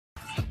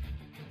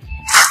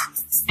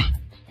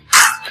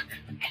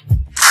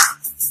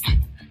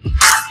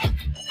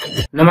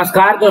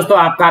नमस्कार दोस्तों,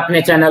 आपका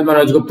अपने चैनल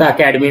मनोज गुप्ता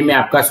अकेडमी में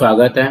आपका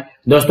स्वागत है।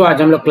 दोस्तों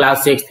आज हम लोग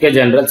क्लास 6 के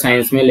जनरल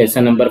साइंस में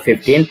lesson number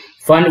 15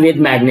 fun with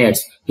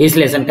magnets इस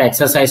लेसन का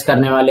एक्सरसाइज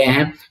करने वाले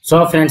हैं।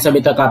 सो फ्रेंड्स, अभी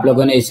तक आप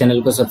लोगों ने इस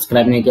चैनल को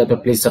सब्सक्राइब नहीं किया तो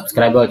प्लीज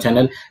सब्सक्राइब और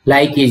चैनल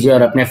लाइक कीजिए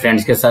और अपने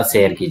फ्रेंड्स के साथ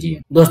शेयर कीजिए।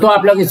 दोस्तों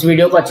आप लोग इस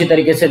वीडियो को अच्छी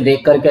तरीके से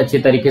देख करके, अच्छी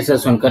तरीके से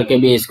सुन करके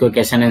भी इसको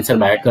क्वेश्चन आंसर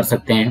बाइट कर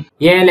सकते हैं।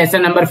 ये है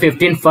lesson number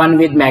 15 fun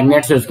with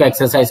magnets, उसका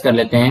एक्सरसाइज कर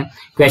लेते हैं।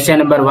 Question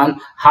number 1,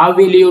 how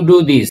will you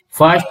do this?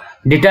 First,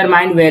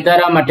 determine whether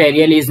a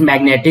material is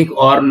magnetic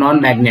or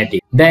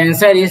non-magnetic. The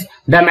answer is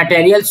the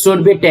material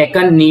should be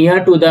taken near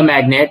to the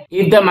magnet.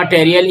 If the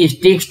material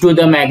sticks to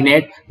the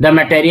magnet, the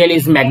material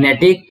is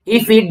magnetic.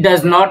 If it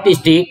does not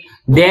stick,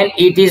 then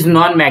it is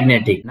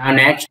non-magnetic. Now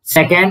next,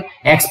 second,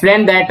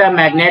 explain that a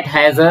magnet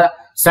has a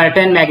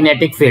certain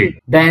magnetic field.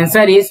 The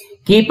answer is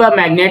keep a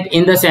magnet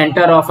in the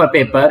center of a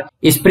paper.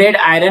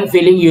 Spread iron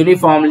filling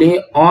uniformly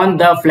on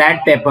the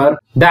flat paper.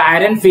 The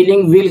iron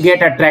filling will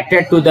get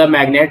attracted to the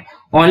magnet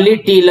only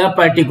till a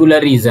particular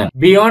region.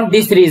 Beyond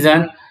this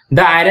region,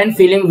 the iron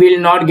filling will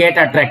not get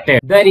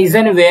attracted. The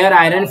region where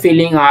iron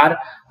filling are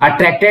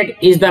attracted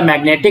is the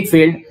magnetic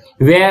field,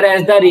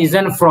 whereas the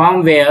region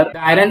from where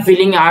the iron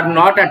filling are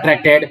not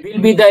attracted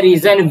will be the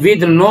region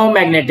with no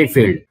magnetic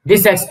field.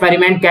 This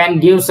experiment can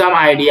give some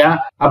idea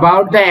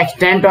about the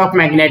extent of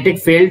magnetic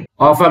field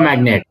of a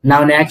magnet.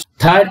 Now next,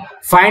 third,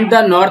 find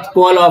the north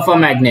pole of a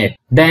magnet.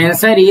 The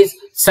answer is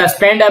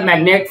suspend a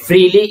magnet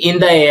freely in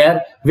the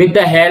air with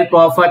the help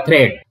of a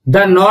thread.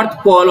 The north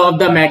pole of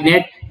the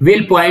magnet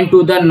will point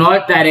to the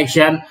north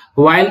direction,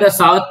 while the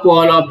south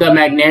pole of the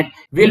magnet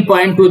will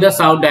point to the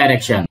south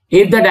direction.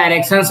 If the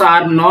directions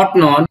are not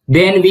known,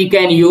 then we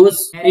can use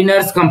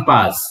mariner's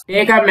compass.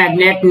 Take a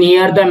magnet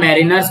near the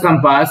mariner's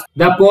compass,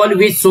 the pole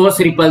which shows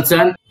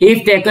repulsion,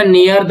 if taken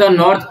near the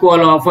north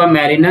pole of a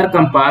mariner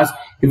compass,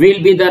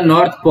 will be the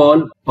north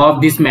pole of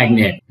this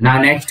magnet.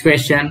 Now next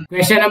question.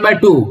 Question number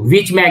 2.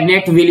 Which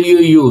magnet will you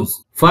use?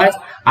 First,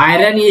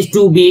 iron is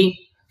to be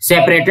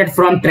separated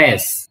from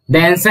trace. The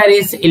answer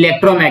is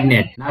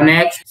electromagnet. Now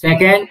next,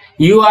 second,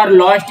 you are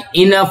lost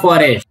in a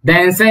forest. The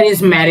answer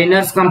is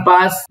mariner's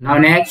compass. Now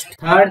next,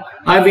 third,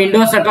 a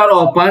window shutter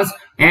opens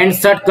and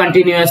shut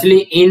continuously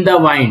in the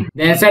wind.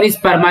 The answer is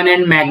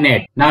permanent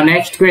magnet. Now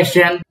next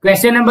question.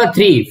 Question number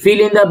 3. Fill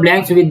in the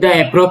blanks with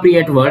the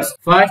appropriate words.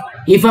 First,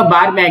 if a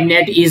bar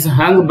magnet is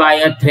hung by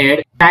a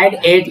thread tied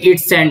at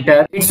its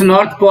center, its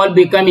north pole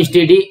becomes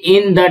steady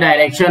in the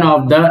direction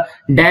of the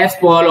dash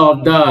pole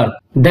of the earth.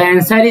 The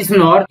answer is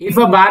north. If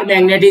a bar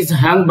magnet is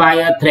hung by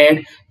a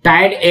thread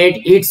tied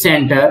at its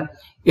center,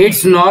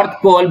 its north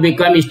pole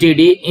becomes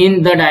steady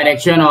in the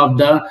direction of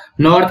the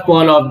north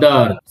pole of the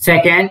earth.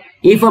 Second,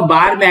 if a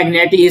bar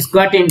magnet is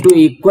cut into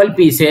equal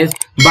pieces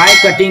by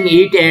cutting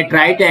it at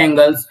right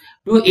angles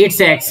to its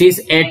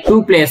axis at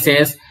two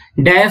places,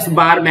 dash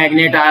bar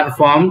magnet are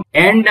formed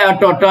and a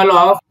total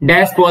of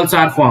dash poles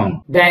are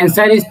formed. The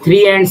answer is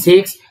 3 and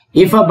 6.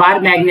 If a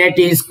bar magnet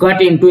is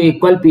cut into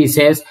equal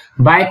pieces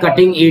by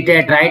cutting it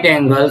at right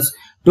angles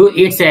to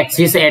its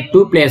axis at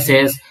two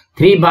places,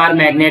 3 bar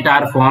magnet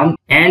are formed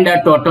and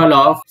a total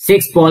of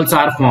 6 poles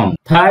are formed.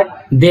 Third,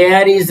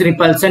 there is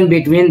repulsion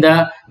between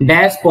the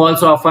dash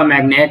poles of a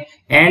magnet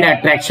and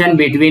attraction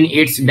between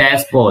its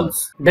dash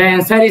poles. The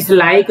answer is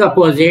like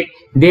opposite.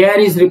 There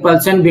is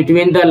repulsion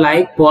between the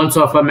like poles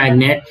of a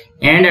magnet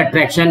and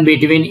attraction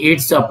between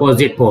its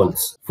opposite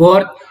poles.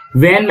 Fourth,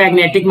 when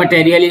magnetic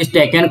material is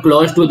taken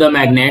close to the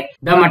magnet,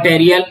 the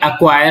material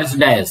acquires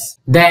dash.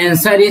 The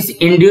answer is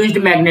induced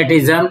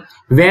magnetism.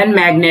 When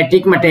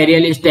magnetic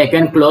material is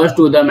taken close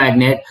to the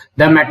magnet,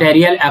 the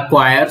material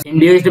acquires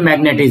induced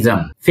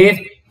magnetism. Fifth,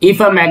 if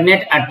a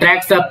magnet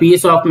attracts a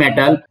piece of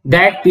metal,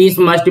 that piece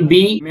must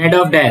be made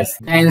of dash.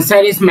 The answer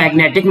is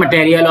magnetic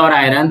material or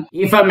iron.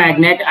 If a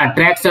magnet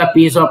attracts a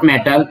piece of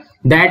metal,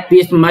 that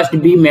piece must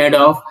be made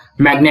of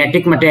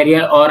magnetic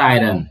material or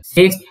iron.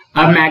 Sixth,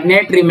 a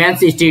magnet remains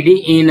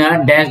steady in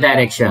a dash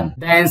direction.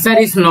 The answer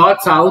is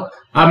north-south.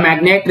 A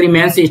magnet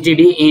remains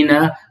steady in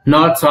a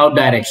north-south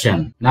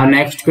direction. Now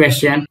next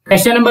question.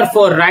 Question number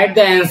 4. Write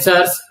the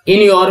answers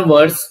in your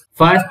words.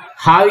 First,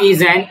 how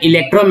is an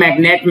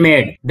electromagnet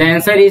made? The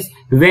answer is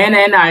when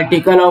an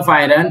article of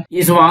iron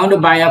is wound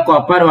by a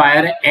copper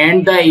wire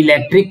and the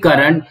electric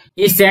current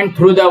is sent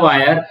through the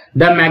wire,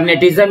 the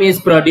magnetism is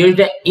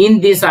produced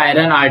in this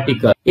iron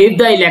article. If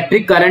the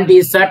electric current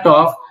is shut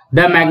off,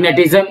 the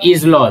magnetism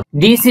is lost.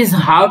 This is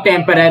how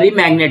temporary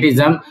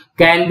magnetism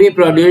can be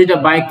produced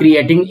by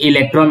creating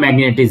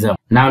electromagnetism.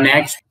 Now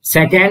next,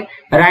 second,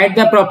 write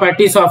the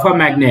properties of a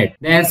magnet.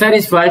 The answer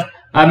is first,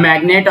 a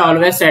magnet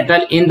always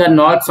settles in the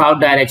north-south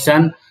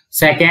direction.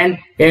 Second,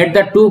 at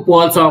the two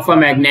poles of a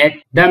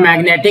magnet, the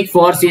magnetic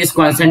force is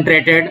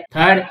concentrated.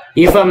 Third,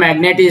 if a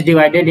magnet is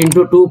divided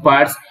into two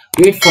parts,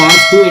 it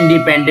forms two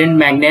independent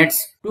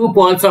magnets. Two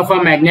poles of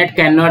a magnet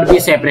cannot be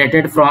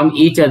separated from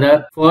each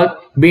other. Fourth,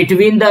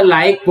 between the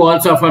like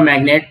poles of a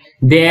magnet,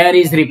 there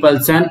is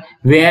repulsion,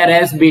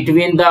 whereas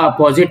between the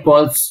opposite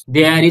poles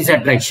there is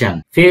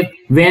attraction. Fifth,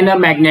 when a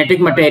magnetic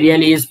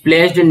material is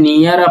placed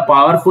near a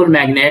powerful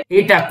magnet,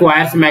 it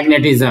acquires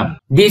magnetism.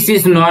 This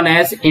is known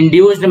as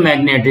induced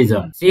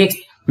magnetism. Sixth,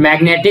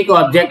 magnetic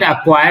objects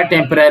acquire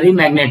temporary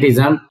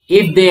magnetism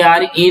if they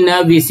are in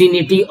a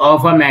vicinity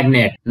of a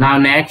magnet. Now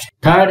next.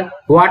 Third,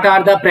 what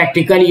are the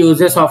practical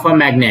uses of a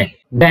magnet?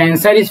 The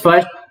answer is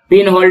first,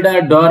 pin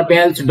holder,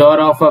 doorbells, door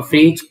of a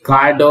fridge,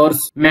 car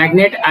doors.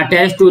 Magnet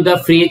attached to the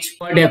fridge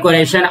for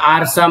decoration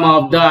are some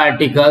of the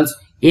articles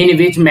in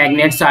which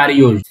magnets are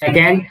used.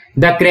 Second,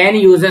 the crane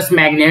uses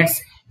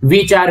magnets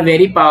which are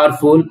very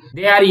powerful.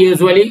 They are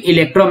usually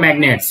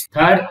electromagnets.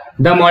 Third,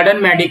 the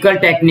modern medical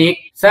technique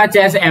such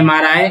as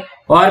MRI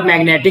or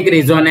magnetic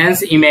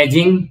resonance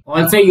imaging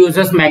also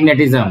uses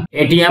magnetism.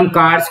 ATM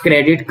cards,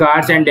 credit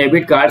cards and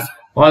debit cards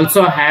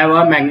also have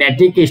a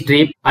magnetic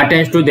strip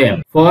attached to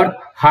them. Fourth,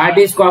 hard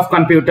disk of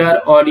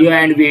computer, audio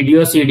and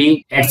video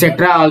CD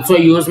etc. also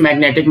use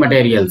magnetic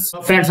materials.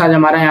 तो friends आज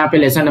हमारा यहाँ पे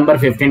lesson number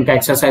 15 का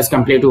exercise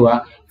complete हुआ।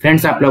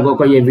 Friends आप लोगों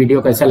को ये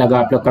वीडियो कैसा लगा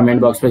आप लोग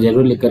कमेंट बॉक्स में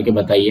जरूर लिख करके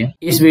बताइए।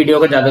 इस वीडियो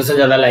को ज्यादा से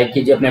ज्यादा लाइक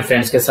कीजिए, अपने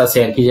फ्रेंड्स के साथ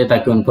शेयर कीजिए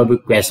ताकि उनको भी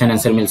क्वेश्चन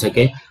आंसर मिल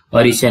सके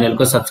और इस चैनल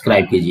को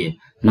सब्सक्राइब कीजिए।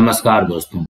 नमस्कार दोस्तों।